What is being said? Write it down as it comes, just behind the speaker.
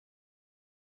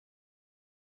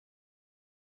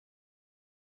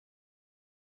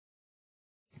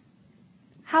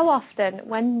How often,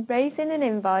 when raising an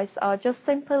invoice or just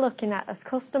simply looking at a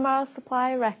customer or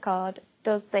supplier record,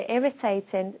 does the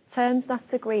irritating "terms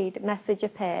not agreed" message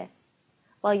appear?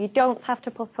 Well, you don't have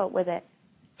to put up with it.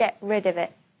 Get rid of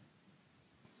it.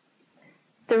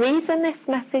 The reason this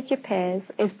message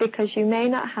appears is because you may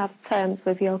not have terms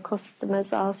with your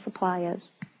customers or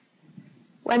suppliers.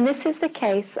 When this is the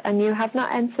case and you have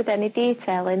not entered any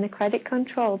detail in the Credit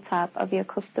Control tab of your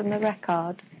customer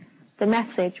record, the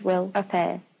message will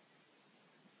appear.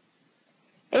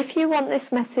 If you want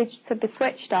this message to be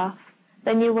switched off,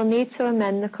 then you will need to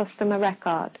amend the customer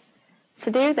record. To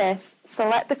do this,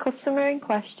 select the customer in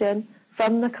question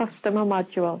from the Customer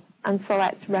module and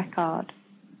select Record.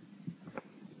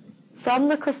 From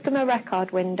the Customer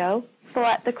Record window,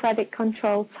 select the Credit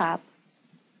Control tab.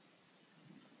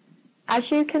 As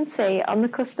you can see on the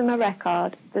customer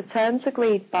record, the Terms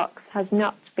Agreed box has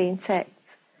not been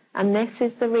ticked, and this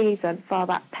is the reason for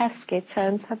that pesky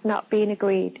 "terms have not been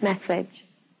agreed" message.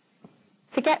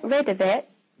 To get rid of it,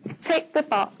 tick the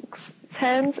box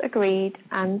 "Terms Agreed"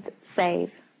 and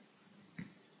save.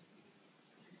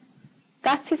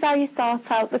 That is how you sort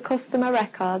out the customer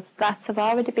records that have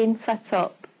already been set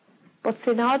up. But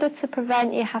in order to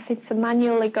prevent you having to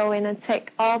manually go in and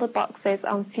tick all the boxes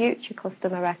on future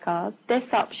customer records,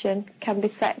 this option can be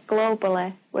set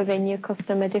globally within your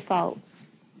customer defaults.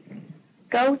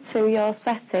 Go to your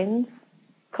Settings,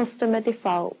 Customer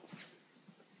Defaults.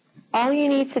 All you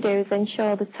need to do is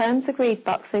ensure the Terms Agreed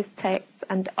box is ticked,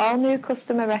 and all new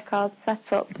customer records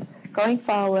set up going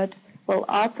forward will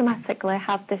automatically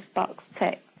have this box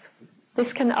ticked.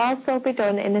 This can also be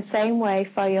done in the same way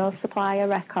for your supplier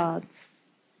records.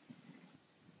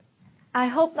 I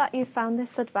hope that you found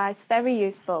this advice very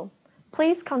useful.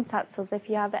 Please contact us if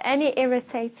you have any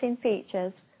irritating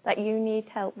features that you need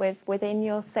help with within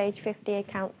your Sage 50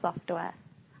 account software,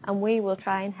 and we will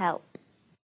try and help.